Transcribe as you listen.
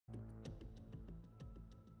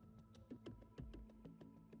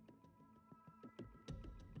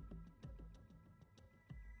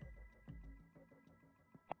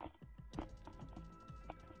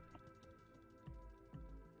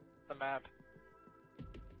map.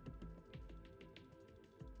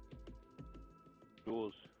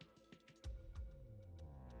 Jules.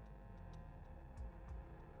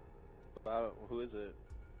 About who is it?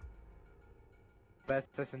 Best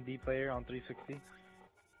S&D player on 360.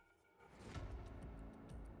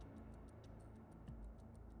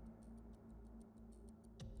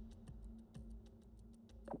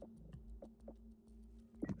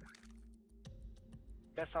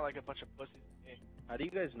 That sound like a bunch of pussies to me. How do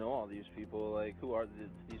you guys know all these people? Like, who are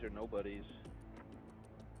these? Are nobodies.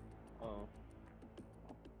 Oh.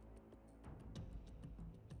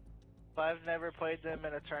 If I've never played them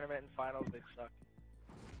in a tournament and finals, they suck.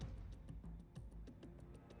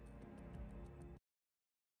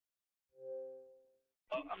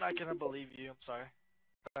 Oh, I'm not gonna believe you, I'm sorry.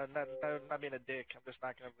 Not being a dick, I'm just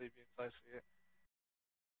not gonna believe you until I see it.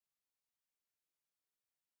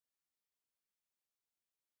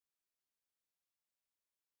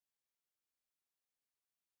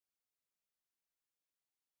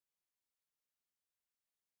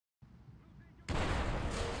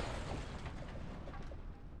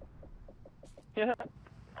 Yeah.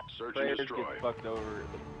 Search and Prayers destroy. get fucked over.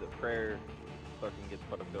 The prayer fucking gets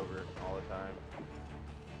fucked over all the time.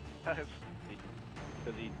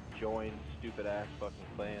 Because he joins stupid ass fucking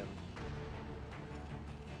clans.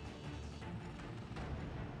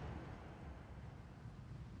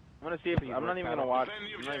 I'm gonna see if I'm not even gonna watch.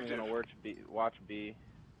 I'm not even gonna watch B.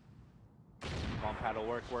 Come on, paddle,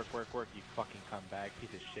 work, you fucking cuntbag,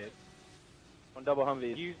 piece of shit. One double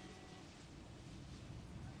Humvees.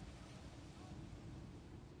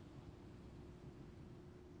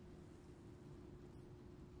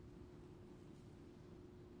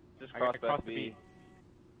 Just cross the B.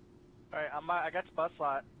 Alright, I got the bus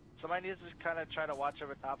slot. Somebody needs to just kind of try to watch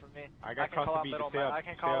over top of me. I can call cross out the B. middle Stay map. up, I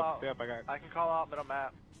can call out. I can call out middle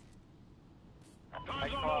map. I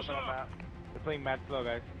can call out middle map. They're playing mad slow,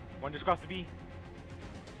 guys. One just crossed the B.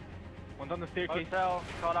 One's on the staircase. Motel.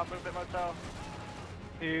 Called out movement motel.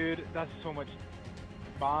 Dude, that's so much.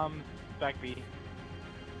 Bomb. Back B.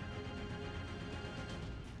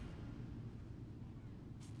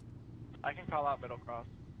 I can call out middle cross.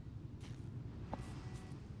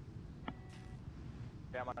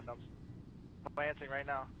 Yeah, I'm on dumps. I'm planting right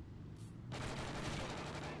now.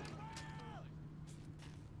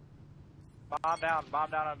 Bomb down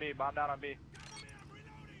on B, bomb down on B.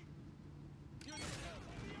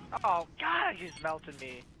 Oh god, he's melting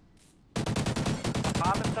me.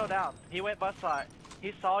 Bomb is still down. He went bus slot.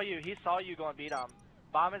 He saw you going B down.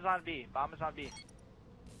 Bomb is on B,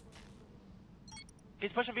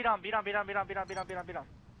 He's pushing B down.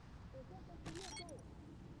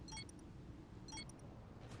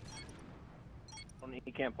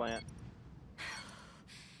 He can't plant.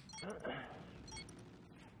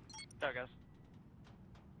 There, guys.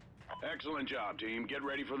 Excellent job, team. Get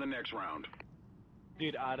ready for the next round.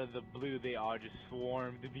 Dude, out of the blue, they all just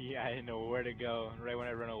swarmed me. I didn't know where to go. Right when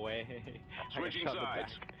I run away, Switching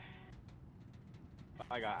sides.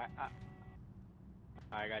 I got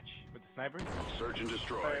you. With the sniper? Search and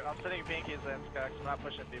destroy. Sorry, I'm sitting pinkies in, Skux. I'm not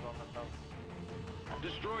pushing people myself.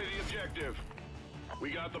 Destroy the objective. We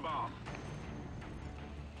got the bomb.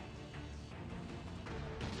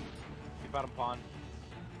 Bottom pawn.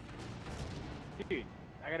 Dude,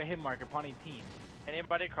 I got a hit marker, pawn 18.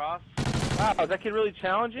 Anybody cross? Wow, is that kid really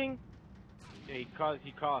challenging? Yeah, he crossed.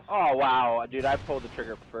 Oh wow, dude, I pulled the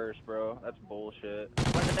trigger first, bro. That's bullshit.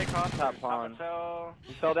 When did they cross? Top pawn.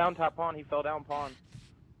 He fell down top pawn. He fell down pawn.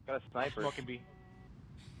 Got a sniper. Smoking B.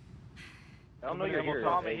 I don't know you're here. He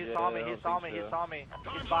saw me. He saw me.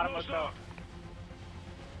 He's bottom hotel.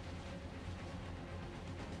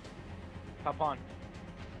 Top pawn.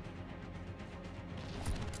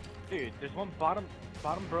 Dude, there's one bottom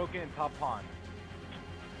broken and top pawn.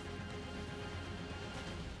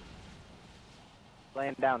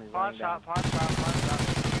 Laying down, he's laying down. Pawn shot.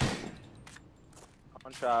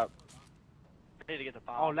 Pawn shot. I need to get the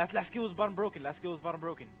bomb. Oh, last kill was bottom broken.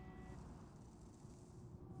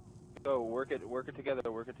 Go, work it together,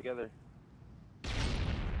 Double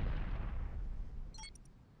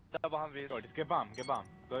Humvees. Go, just get bomb. Go, Get bomb,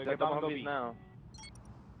 double go Humvees B. now.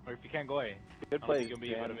 Or if you can't, go A. Good plays, you'll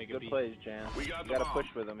be able to make a Good B. plays, Jan. We got You the gotta bomb. push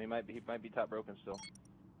with him. He might be top broken still.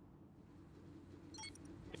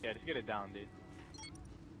 Yeah, just get it down, dude.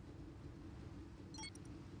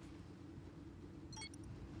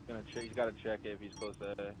 He's gotta check it if he's close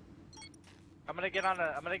to A. I'm gonna get on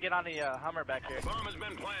the Hummer back here. Bomb has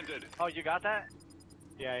been planted. Oh, you got that?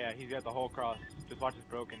 Yeah, he's got the whole cross. Just watch it's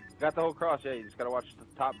broken. Got the whole cross, yeah. You just gotta watch the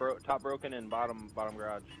top broken and bottom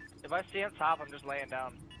garage. If I see him top, I'm just laying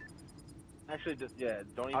down. Actually, just, yeah,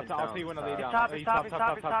 don't even I'll see you when I lay down. Stop, Hey, stop,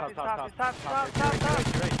 stop. You're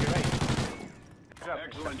right.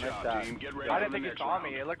 Excellent Nice job, job. team. Get ready I for didn't the think he next saw round.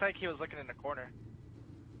 me. It looked like he was looking in the corner.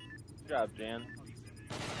 Good job, Jan.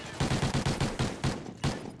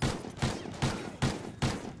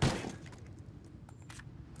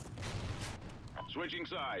 Switching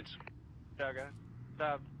sides. Jugga.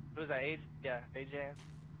 Who's that? Yeah, AJAN.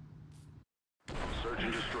 Search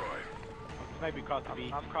and destroy. This might be across the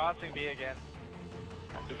B. I'm crossing B again.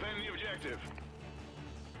 Defend the objective.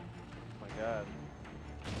 Oh my god.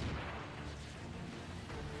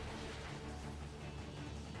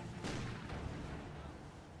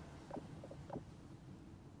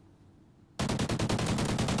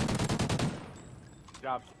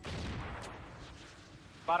 Job.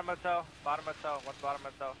 Bottom motel. One's bottom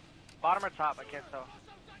motel. Bottom or top? I can't tell.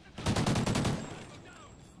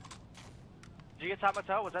 Did you get top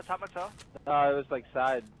motel? Was that top motel? No, it was like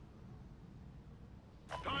side.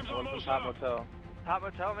 Time's I went from almost top up. motel. Top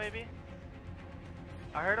motel maybe?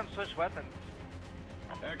 I heard him switch weapons.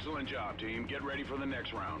 Excellent job, team. Get ready for the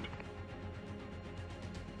next round.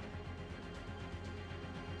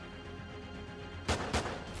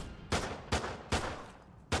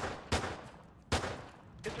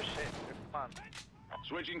 Get your shit, dude. Come on.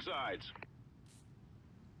 Switching sides.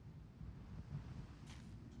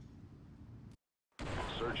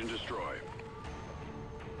 Search and destroy.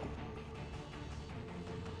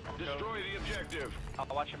 Destroy the objective. I'll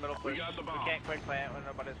watch your middle push. We got the bomb. We can't quick plant when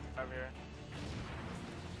nobody's over here.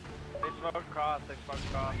 They smoke cross.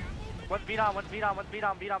 One's beat on. Beat on.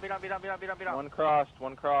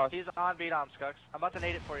 One crossed. He's on beat on, Skucks. I'm about to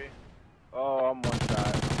nade it for you. Oh, I'm one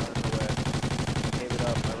shot. I'm running away. Gave it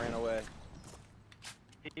up. I ran away.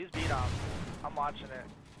 He's beat on. I'm watching it.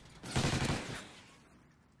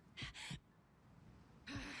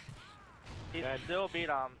 He's still beat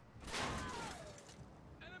on.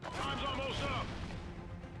 Time's almost up.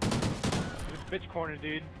 This bitch corner,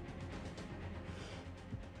 dude.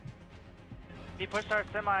 He pushed our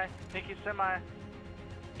semi. Pinky semi.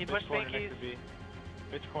 He pushed corner Pinky's. next to B.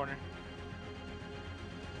 Bitch corner.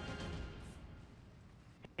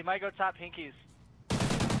 He might go top Pinky's.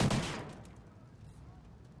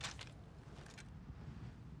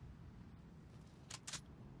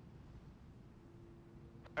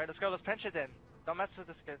 Alright, let's go. Let's pinch it then. Don't mess with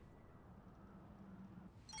this kid.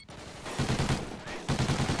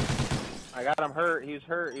 I got him hurt. He was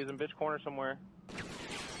hurt. He was in bitch corner somewhere.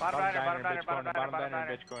 Bottom diner, bottom diner,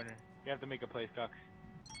 bitch corner. You have to make a play, Skucks.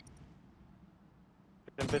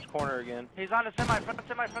 He's in bitch corner again. He's on the semi, front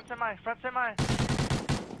semi.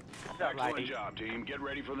 Excellent job, team. Get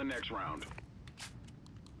ready for the next round.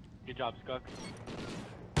 Good job, Skucks.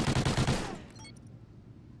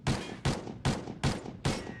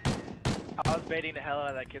 I was baiting the hell out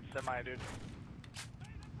of that kid's semi, dude.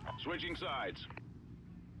 Switching sides.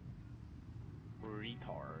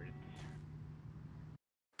 Retards.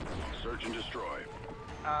 Search and destroy.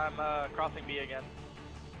 I'm crossing B again.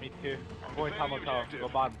 Me too. I'm going top Defend the motel. objective. Go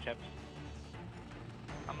bottom, chips.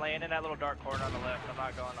 I'm laying in that little dark corner on the left. I'm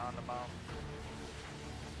not going on the bomb.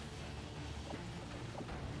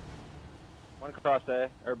 One cross A,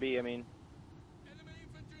 or B, I mean.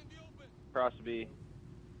 Cross B.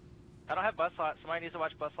 I don't have bus slot. Somebody needs to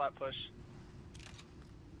watch bus slot push.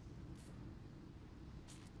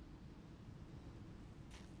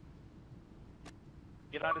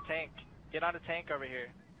 Get on the tank. Get on the tank over here.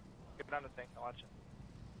 Get on the tank. I'll watch it.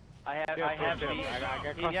 I have B. I got cross the B. I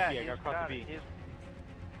got cross the B.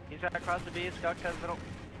 He's got to cross the B. It's got because it'll.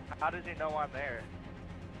 How does he know I'm there?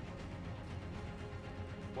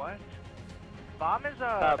 What? Bomb is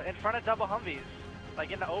in front of double Humvees,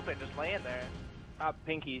 like in the open, just laying there. Top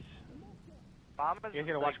pinkies. Bomb is. You're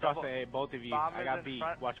gonna watch cross the A, both of you. I got B.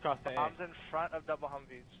 Watch cross the A. Bomb's in front of double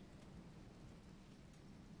Humvees.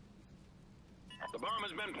 The bomb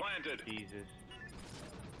has been planted. Jesus.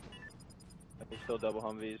 He's still double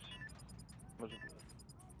Humvees.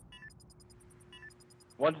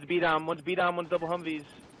 One's B-dom, one's double Humvees.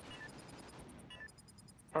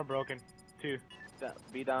 Front broken. 2.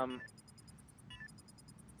 B-dom.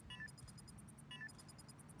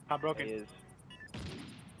 Top broken. He is.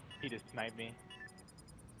 He just sniped me.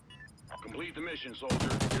 Complete the mission, soldier. You're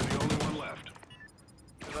the only one left.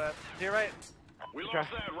 To your right. We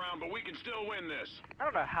lost that round, but we can still win this. I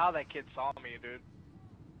don't know how that kid saw me, dude.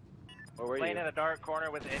 Where were Laying you? in a dark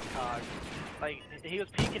corner with incog. Like, he was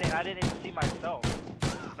peeking and I didn't even see myself.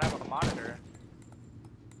 I have a monitor.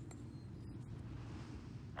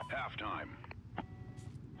 Halftime.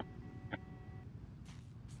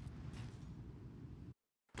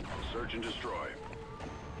 Search and destroy.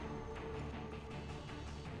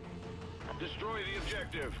 Destroy the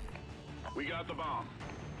objective. We got the bomb.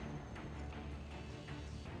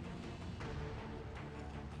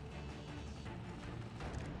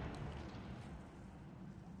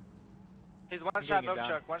 He's one shot milk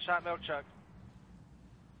truck. One shot milk truck.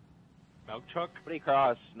 Milk truck? Nobody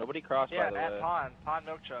cross. Nobody cross, Yeah, by the at way. Pond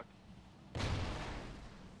milk truck.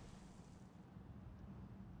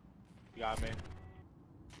 You got me.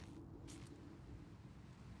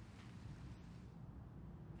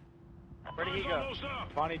 Where did he Time's go? almost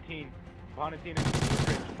up. Bonnie-teen and blue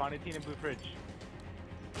fridge. Bonnie-teen and blue fridge.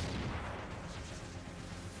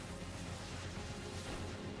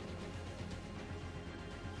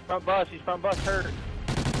 Front bus. He's front bus. Hurt.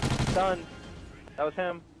 Stunned. That was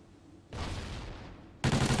him.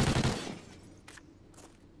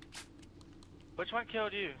 Which one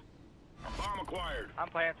killed you? Bomb acquired. I'm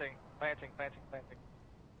planting.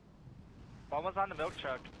 One was on the milk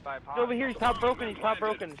truck by Pond. He's over here. He's top broken. He's top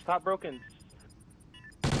broken. He's top broken.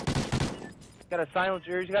 He's got a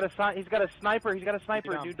silencer. He's got a sniper. He's got a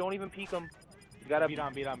sniper, dude. Don't even peek him. He's got a Beat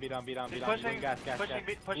on. He's pushing, Gas.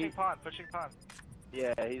 pushing Pond.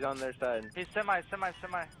 Yeah, he's on their side. He's semi.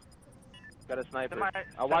 Got a sniper. Semi,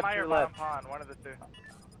 I'll watch semi your or left. Pond, one of the two.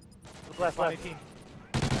 Left. Bonnie-teen.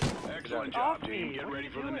 Excellent Off job, team. me. Get What are ready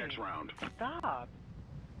you for the doing? next round. Stop.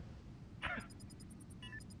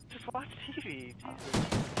 Just watch TV. Jesus.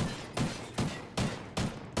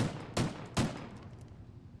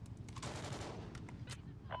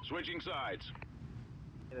 Switching sides.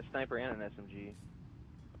 Get a sniper and an SMG.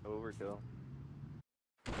 Overkill.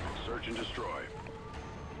 Search and destroy.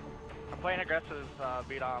 I'm playing aggressive,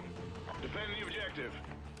 beat on. Defend the objective.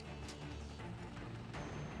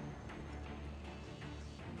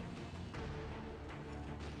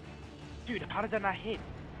 Dude, how did that not hit?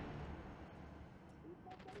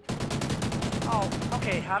 Oh,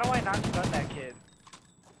 okay, how do I not stun that kid?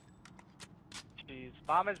 Jeez.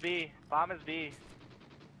 Bomb is B.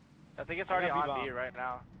 I think it's already got on B-bomb. B right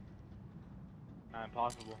now. Not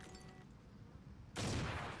impossible.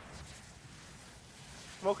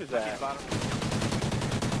 Smoke is that? Bottom.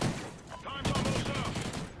 Time's almost up.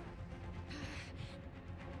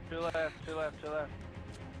 Two left.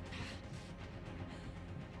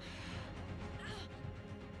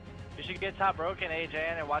 You should get top broken,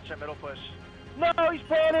 AJAN, and watch our middle push. No, he's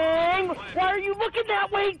planning! Why are you looking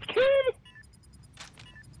that way, kid?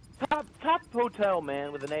 Top hotel,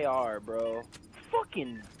 man, with an AR, bro.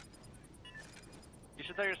 Fucking. You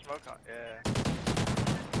should throw your smoke on. Yeah.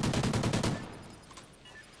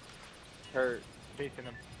 Hurt. Facing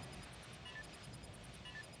him.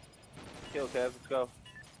 Kill, Kev. Let's go.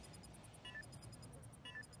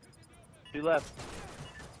 Two left.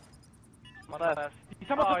 One Left. left.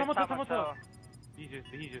 Someone. Motel. He's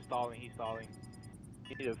just stalling.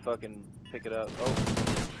 You need to fucking pick it up. Oh.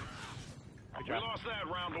 Good We job. lost that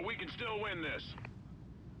round, but we can still win this.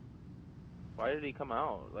 Why did he come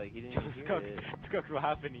out? Like, he didn't even hear it. Cook, what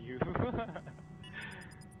happened to you?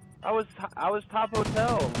 I was top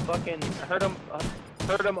hotel. Fucking heard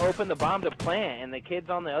him open the bomb to plant, and the kid's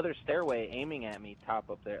on the other stairway aiming at me top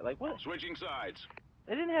up there. Like, what? Switching sides.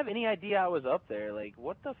 They didn't have any idea I was up there. Like,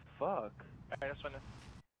 what the fuck? Alright, this one.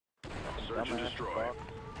 Search and Dumbass destroy. fuck.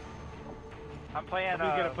 I'm playing,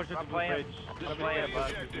 Somebody's gonna push it to I'm blue playing, fridge. I'm Destroy playing, the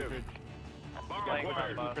objective. Bomb Playing with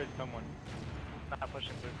acquired. our Blue fridge, someone. not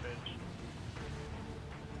pushing blue fridge.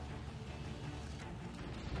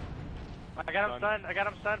 I got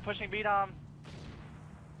him stunned, pushing beat on.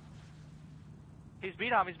 He's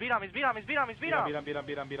beat on. Beat on.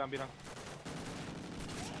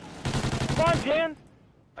 Come on, Jan!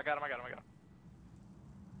 I got him.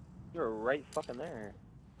 You were right fucking there.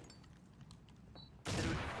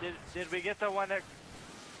 Did we get the one that...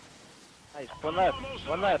 Nice.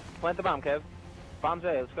 One left. Plant the bomb, Kev. Bomb's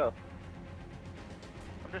A. Let's go.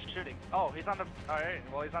 I'm just shooting. Oh, he's on the... Alright,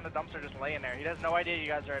 well he's on the dumpster just laying there. He has no idea you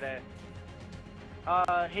guys are at A.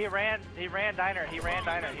 He ran diner.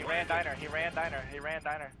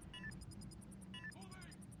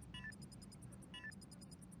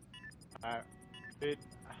 Dude,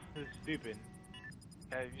 this is stupid.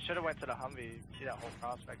 Yeah, you should have went to the Humvee. You see that whole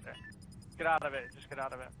prospect there. Get out of it. Just get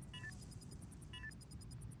out of it.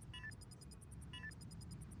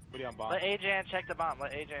 What are you on bomb? Let AJAN check the bomb.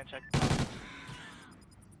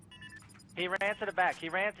 He ran to the back.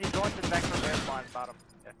 He's going to the back from their spawn bottom.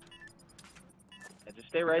 Yeah. Yeah, just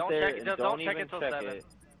stay right Don't there check it- and don't don't check even it till check 7. it.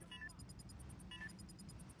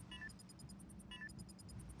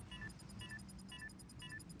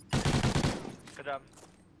 Good job.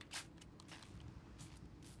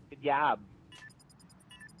 Good job.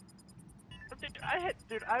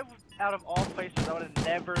 Dude, out of all places, I would have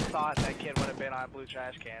never thought that kid would have been on blue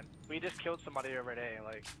trash can. We just killed somebody every day,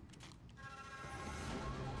 like.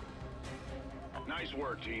 Nice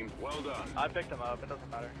work, team. Well done. I picked him up, it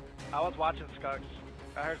doesn't matter. I was watching Skucks.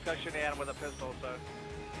 I heard Skucks shooting at him with a pistol, so.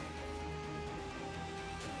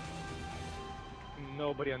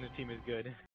 Nobody on the team is good.